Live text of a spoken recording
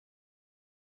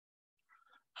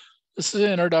This is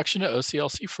an introduction to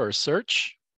OCLC FirstSearch.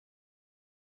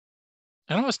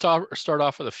 And I'm going to start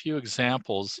off with a few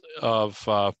examples of,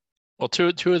 well, two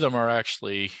of them are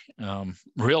actually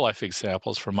real life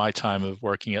examples from my time of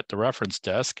working at the reference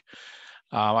desk.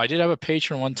 I did have a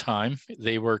patron one time.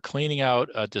 They were cleaning out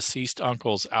a deceased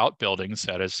uncle's outbuildings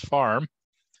at his farm,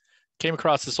 came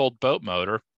across this old boat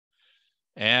motor,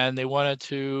 and they wanted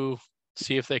to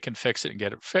see if they can fix it and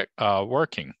get it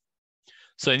working.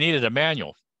 So they needed a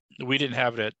manual. We didn't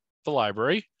have it at the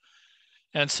library.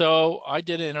 And so I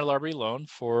did an interlibrary loan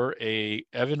for a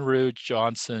Evinrude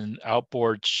Johnson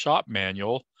outboard shop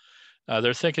manual.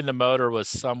 They're thinking the motor was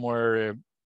somewhere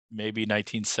maybe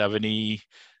 1970,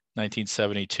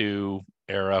 1972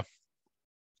 era.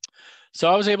 So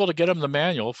I was able to get them the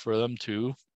manual for them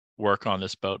to work on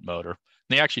this boat motor. And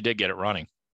they actually did get it running.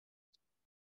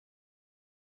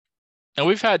 And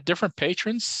we've had different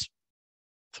patrons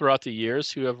throughout the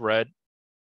years who have read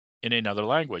in another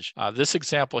language. This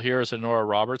example here is a Nora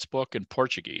Roberts book in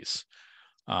Portuguese.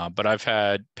 But I've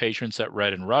had patrons that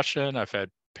read in Russian. I've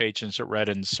had patrons that read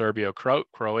in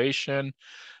Serbio-Croatian.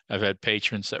 I've had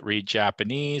patrons that read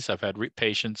Japanese. I've had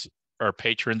patrons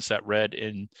that read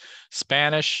in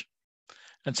Spanish.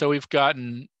 And so we've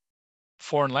gotten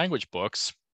foreign language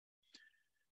books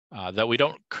that we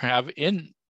don't have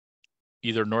in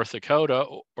either North Dakota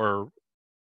or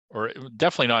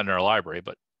definitely not in our library,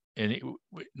 but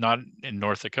not in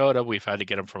North Dakota. We've had to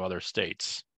get them from other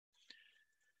states.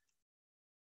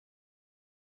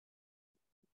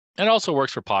 And it also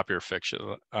works for popular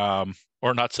fiction,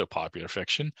 or not so popular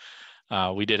fiction.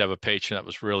 We did have a patron that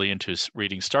was really into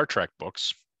reading Star Trek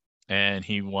books, and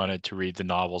he wanted to read the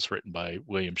novels written by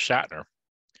William Shatner.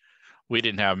 We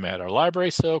didn't have them at our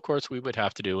library, so of course we would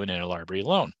have to do an interlibrary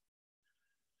loan.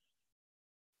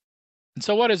 And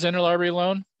so what is interlibrary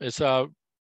loan? It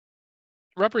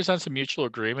represents a mutual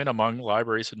agreement among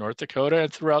libraries in North Dakota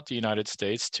and throughout the United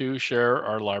States to share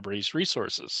our library's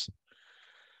resources.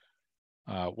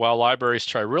 While libraries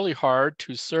try really hard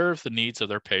to serve the needs of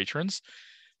their patrons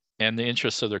and the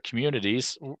interests of their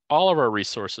communities, all of our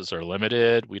resources are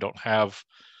limited. We don't have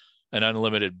an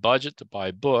unlimited budget to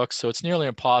buy books, so it's nearly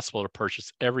impossible to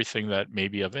purchase everything that may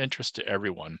be of interest to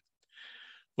everyone.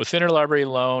 With interlibrary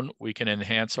loan, we can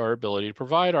enhance our ability to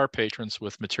provide our patrons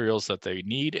with materials that they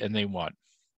need and they want.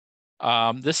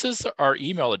 This is our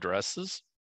email addresses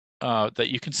that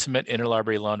you can submit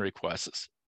interlibrary loan requests.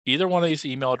 Either one of these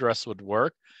email addresses would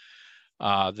work.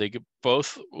 They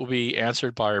both will be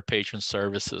answered by our patron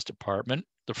services department.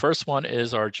 The first one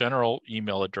is our general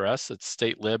email address. It's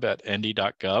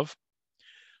statelib@nd.gov.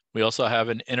 We also have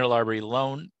an interlibrary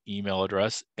loan email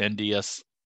address,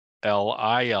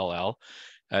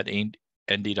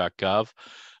 ndslill@nd.gov.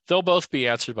 They'll both be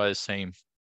answered by the same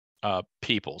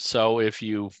people. So if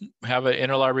you have an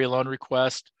interlibrary loan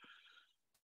request,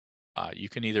 you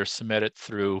can either submit it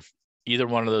through either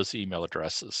one of those email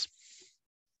addresses.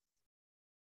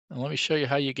 And let me show you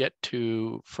how you get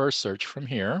to FirstSearch from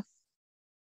here.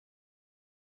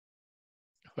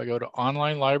 If I go to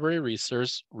Online Library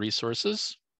Resources,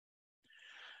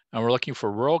 and we're looking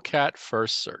for WorldCat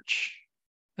FirstSearch.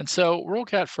 And so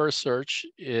WorldCat FirstSearch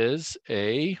is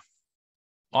a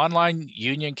online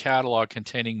union catalog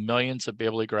containing millions of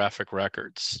bibliographic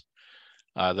records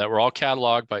that were all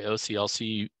cataloged by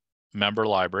OCLC member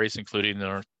libraries, including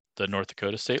the North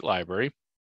Dakota State Library.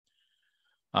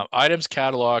 Items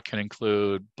catalog can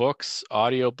include books,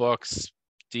 audiobooks,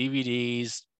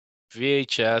 DVDs,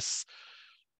 VHS,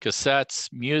 cassettes,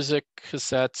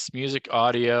 music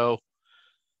audio,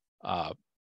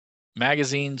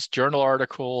 magazines, journal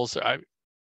articles.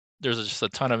 There's just a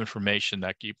ton of information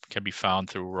that can be found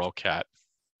through WorldCat.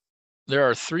 There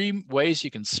are 3 ways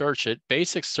you can search it.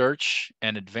 Basic search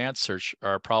and advanced search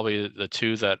are probably the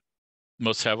 2 that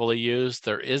most heavily used.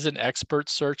 There is an expert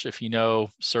search. If you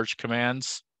know search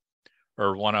commands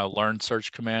or want to learn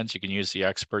search commands, you can use the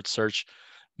expert search.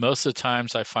 Most of the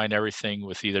times I find everything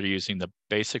with either using the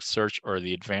basic search or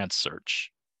the advanced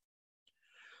search.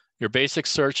 Your basic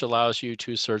search allows you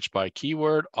to search by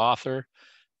keyword, author,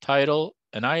 title,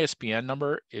 an ISBN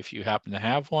number if you happen to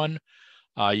have one.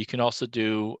 You can also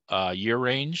do year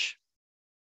range.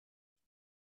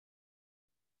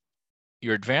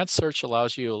 Your advanced search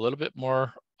allows you a little bit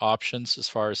more options as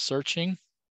far as searching.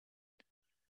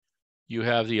 You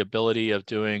have the ability of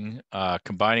doing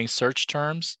combining search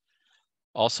terms.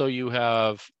 Also, you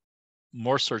have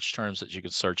more search terms that you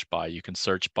can search by. You can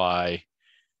search by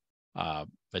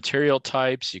material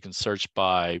types. You can search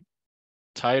by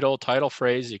title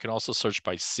phrase. You can also search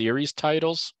by series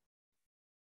titles.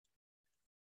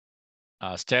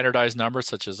 Standardized numbers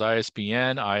such as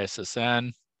ISBN,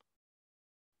 ISSN.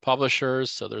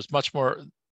 publishers. So there's much more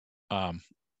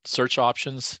search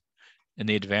options in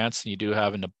the advanced than you do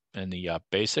have in the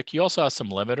basic. You also have some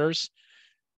limiters.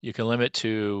 You can limit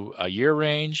to a year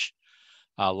range.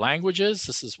 Languages,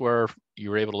 this is where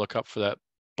you were able to look up for that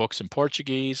books in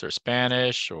Portuguese or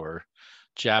Spanish or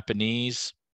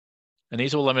Japanese. And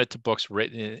these will limit to books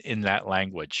written in that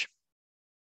language.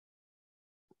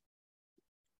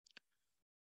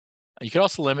 You can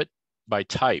also limit by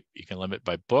type. You can limit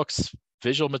by books,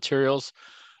 visual materials.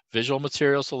 Visual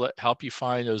materials will help you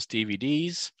find those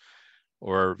DVDs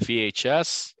or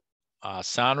VHS,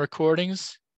 sound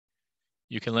recordings.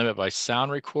 You can limit by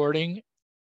sound recording.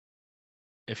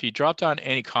 If you drop down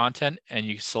any content and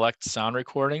you select sound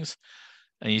recordings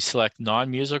and you select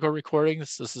non-musical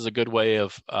recordings, this is a good way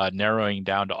of narrowing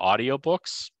down to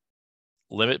audiobooks.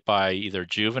 Limit by either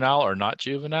juvenile or not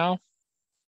juvenile.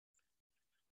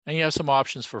 And you have some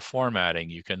options for formatting.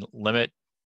 You can limit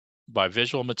by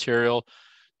visual material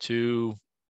to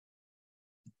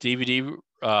DVD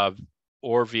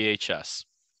or VHS.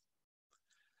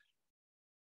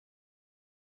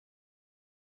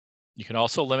 You can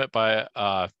also limit by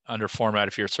under format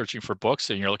if you're searching for books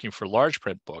and you're looking for large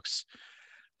print books.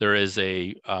 There is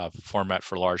a format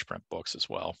for large print books as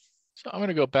well. So I'm going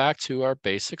to go back to our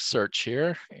basic search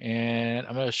here, and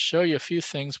I'm going to show you a few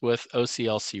things with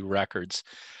OCLC records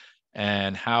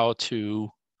and how to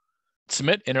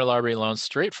submit interlibrary loans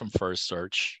straight from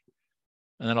FirstSearch.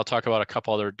 And then I'll talk about a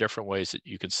couple other different ways that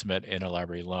you can submit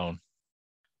interlibrary loan.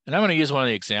 And I'm going to use one of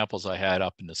the examples I had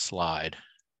up in the slide.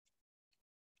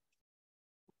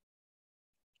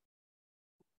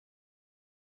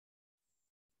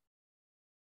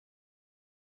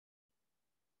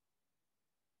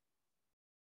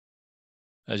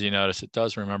 As you notice, it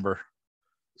does remember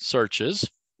searches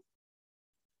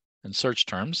and search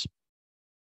terms.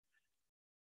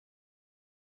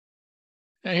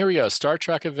 And here we go, Star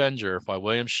Trek Avenger by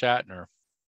William Shatner.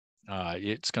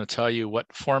 It's going to tell you what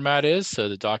format is. So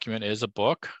the document is a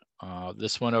book.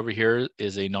 This one over here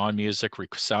is a non-music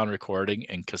sound recording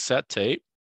and cassette tape.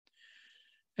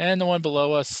 And the one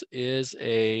below us is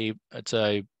it's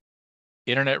a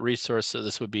internet resource. So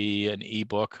this would be an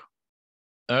ebook.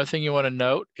 Another thing you want to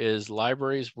note is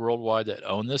libraries worldwide that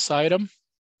own this item.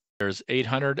 There's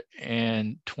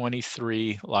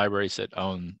 823 libraries that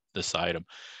own this item.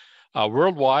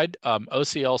 Worldwide,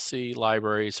 OCLC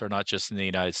libraries are not just in the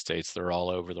United States, they're all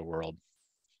over the world.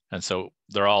 And so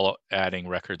they're all adding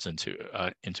records into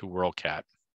WorldCat.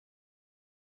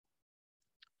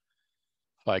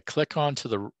 If I click onto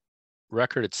the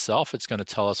record itself, it's going to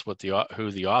tell us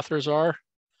who the authors are.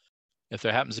 If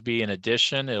there happens to be an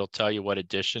edition, it'll tell you what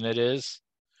edition it is.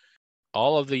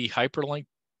 All of the hyperlink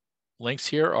links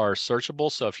here are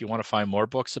searchable. So if you want to find more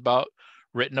books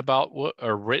written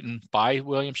by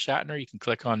William Shatner, you can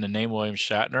click on the name William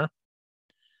Shatner.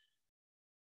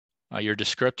 Your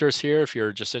descriptors here, if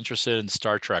you're just interested in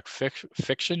Star Trek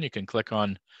fiction, you can click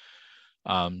on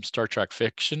Star Trek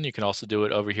fiction. You can also do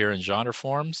it over here in genre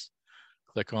forms.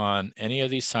 Click on any of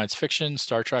these science fiction,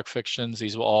 Star Trek fictions.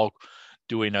 These will all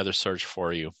do another search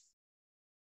for you.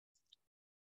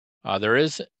 There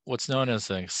is what's known as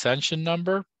an extension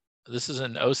number. This is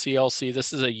an OCLC.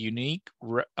 This is a unique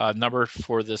number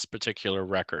for this particular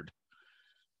record.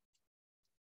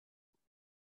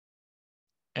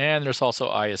 And there's also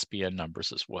ISBN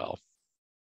numbers as well.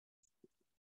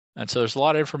 And so there's a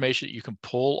lot of information that you can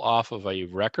pull off of a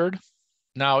record.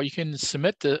 Now you can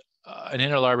submit an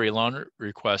interlibrary loan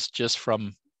request just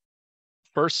from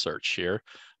FirstSearch here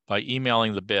by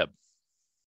emailing the bib.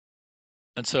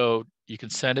 And so you can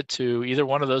send it to either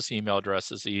one of those email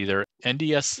addresses, either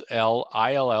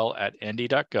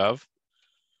ndslill@nd.gov.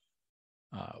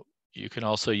 You can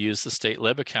also use the state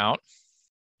lib account.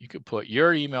 You could put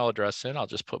your email address in. I'll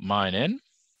just put mine in.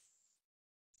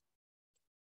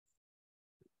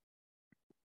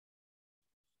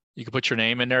 You can put your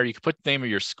name in there. You can put the name of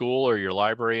your school or your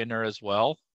library in there as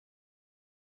well.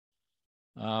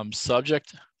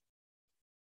 Subject.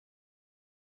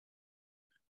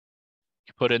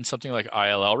 You put in something like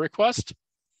ILL request.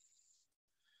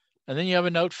 And then you have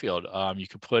a note field. You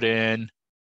can put in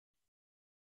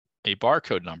a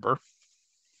barcode number.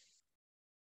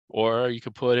 Or you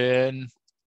could put in,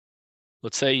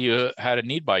 let's say you had a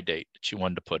need by date that you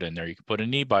wanted to put in there. You could put a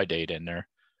need by date in there.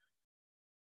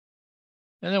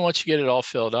 And then once you get it all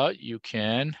filled out, you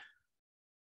can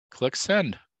click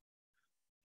send.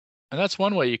 And that's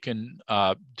one way you can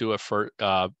do a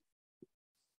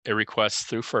request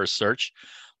through FirstSearch.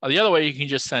 The other way, you can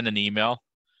just send an email.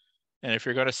 And if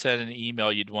you're going to send an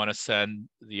email, you'd want to send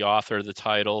the author, the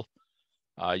title.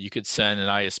 You could send an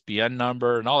ISBN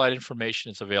number, and all that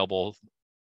information is available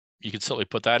you can certainly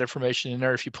put that information in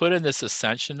there. If you put in this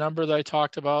ascension number that I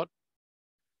talked about,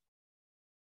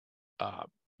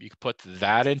 you can put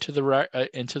that into the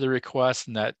request,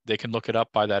 and that they can look it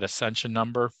up by that ascension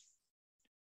number.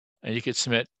 And you could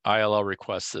submit ILL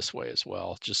requests this way as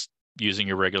well, just using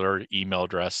your regular email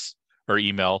address or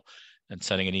email and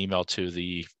sending an email to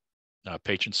the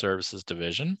Patron Services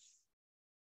Division.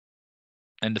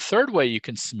 And the third way you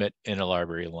can submit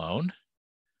interlibrary loan,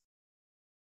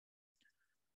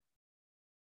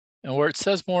 and where it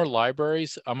says more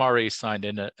libraries, I'm already signed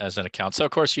in as an account. So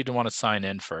of course you'd want to sign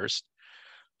in first.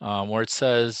 Where it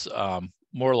says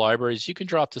more libraries, you can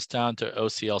drop this down to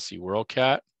OCLC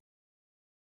WorldCat.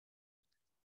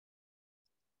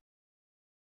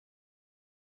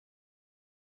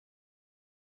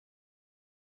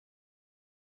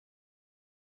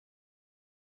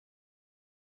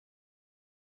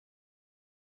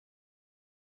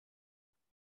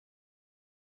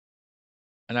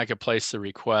 And I could place the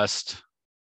request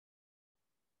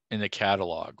in the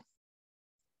catalog.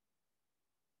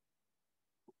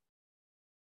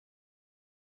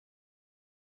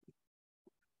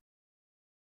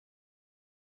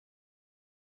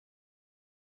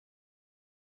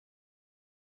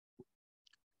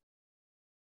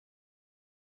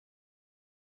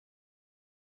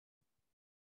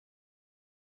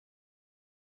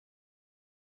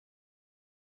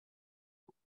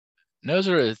 And those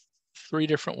are the 3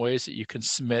 different ways that you can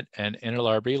submit an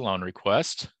interlibrary loan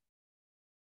request.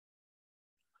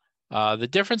 The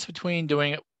difference between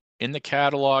doing it in the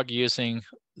catalog using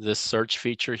this search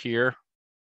feature here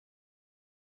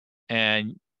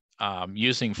and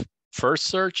using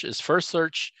FirstSearch is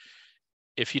FirstSearch,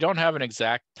 if you don't have an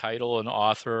exact title and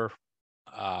author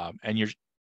and you're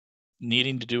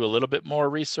needing to do a little bit more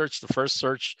research, the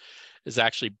FirstSearch is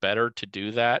actually better to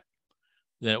do that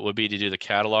than it would be to do the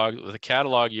catalog. With the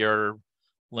catalog, you're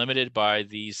limited by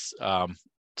these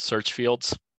search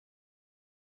fields.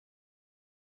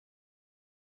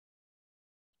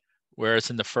 Whereas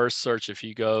in the FirstSearch, if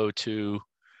you go to,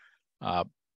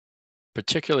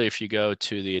 particularly if you go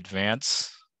to the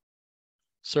advanced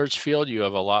search field, you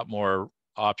have a lot more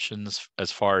options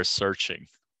as far as searching.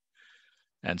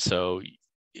 And so,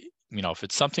 you know, if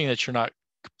it's something that you're not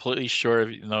completely sure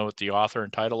of, you know, what the author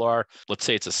and title are, let's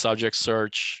say it's a subject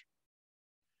search,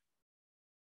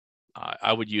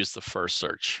 I would use the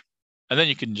FirstSearch. And then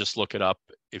you can just look it up.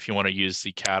 If you want to use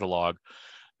the catalog,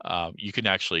 you can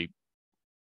actually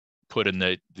put in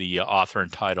the author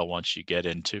and title once you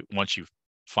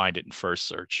find it in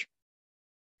FirstSearch.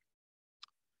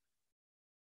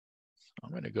 I'm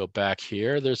going to go back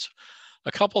here. There's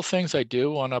a couple things I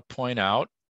do want to point out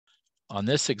on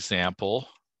this example.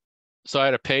 So I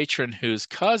had a patron whose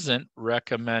cousin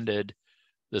recommended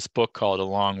this book called A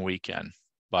Long Weekend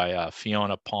by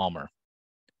Fiona Palmer.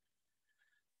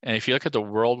 And if you look at the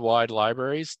worldwide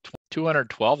libraries,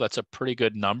 212, that's a pretty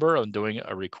good number on doing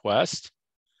a request.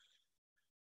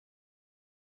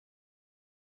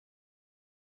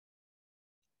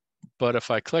 But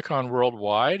if I click on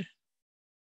worldwide,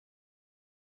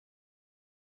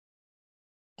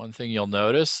 one thing you'll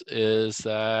notice is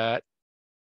that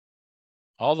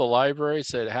all the libraries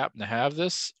that happen to have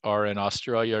this are in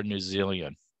Australia or New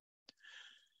Zealand.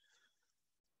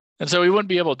 And so we wouldn't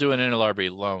be able to do an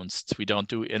interlibrary loan since we don't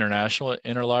do international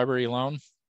interlibrary loan.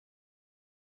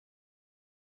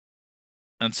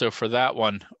 And so for that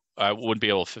one, I wouldn't be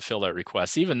able to fulfill that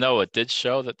request. Even though it did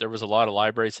show that there was a lot of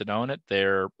libraries that own it,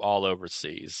 they're all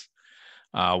overseas.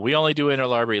 We only do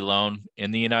interlibrary loan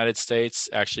in the United States.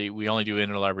 Actually, we only do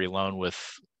interlibrary loan with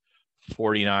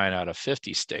 49 out of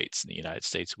 50 states in the United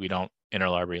States. We don't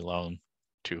interlibrary loan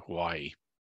to Hawaii.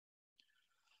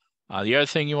 The other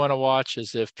thing you want to watch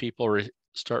is if people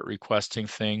start requesting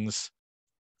things,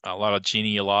 a lot of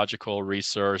genealogical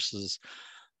resources,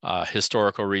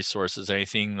 historical resources,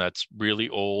 anything that's really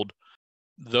old,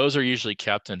 those are usually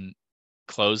kept in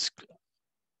closed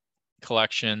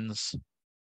collections,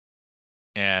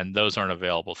 and those aren't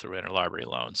available through interlibrary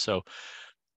loan. So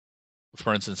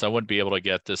for instance, I wouldn't be able to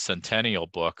get this Centennial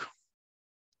book.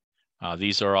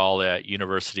 These are all at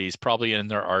universities, probably in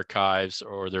their archives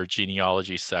or their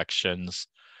genealogy sections.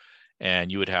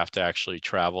 And you would have to actually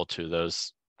travel to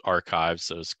those archives,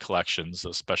 those collections,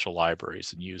 those special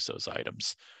libraries, and use those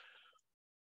items.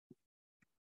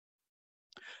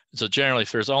 So generally,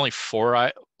 if there's only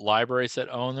 4 libraries that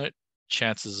own it,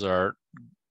 chances are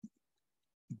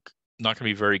not going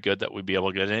to be very good that we'd be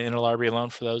able to get an interlibrary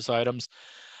loan for those items.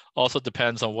 Also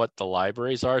depends on what the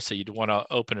libraries are. So you'd want to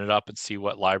open it up and see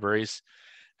what libraries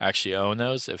actually own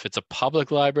those. If it's a public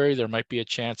library, there might be a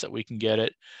chance that we can get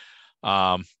it.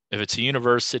 If it's a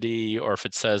university, or if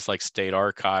it says like state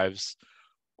archives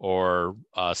or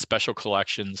special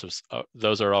collections,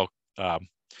 those are all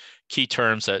key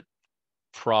terms that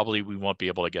probably we won't be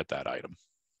able to get that item.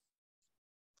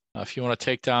 If you want to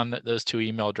take down those 2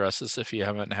 email addresses, if you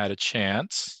haven't had a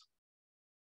chance.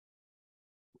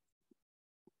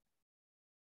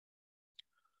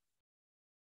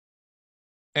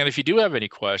 And if you do have any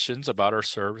questions about our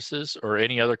services or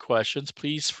any other questions,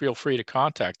 please feel free to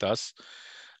contact us.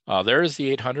 There is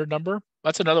the 800 number.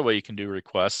 That's another way you can do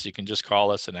requests. You can just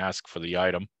call us and ask for the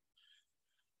item.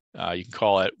 You can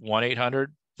call at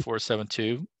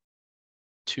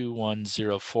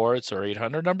 1-800-472-2104. It's our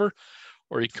 800 number.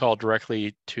 Or you can call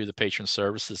directly to the Patron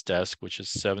Services Desk, which is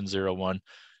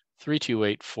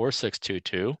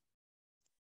 701-328-4622.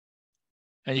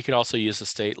 And you can also use the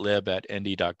state lib at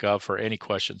nd.gov for any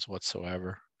questions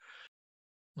whatsoever.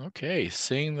 Okay,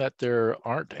 seeing that there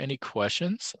aren't any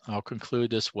questions, I'll conclude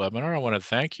this webinar. I want to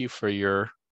thank you for your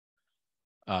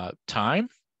time.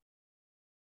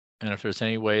 And if there's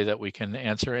any way that we can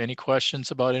answer any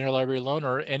questions about Interlibrary Loan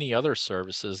or any other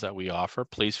services that we offer,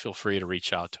 please feel free to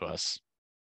reach out to us.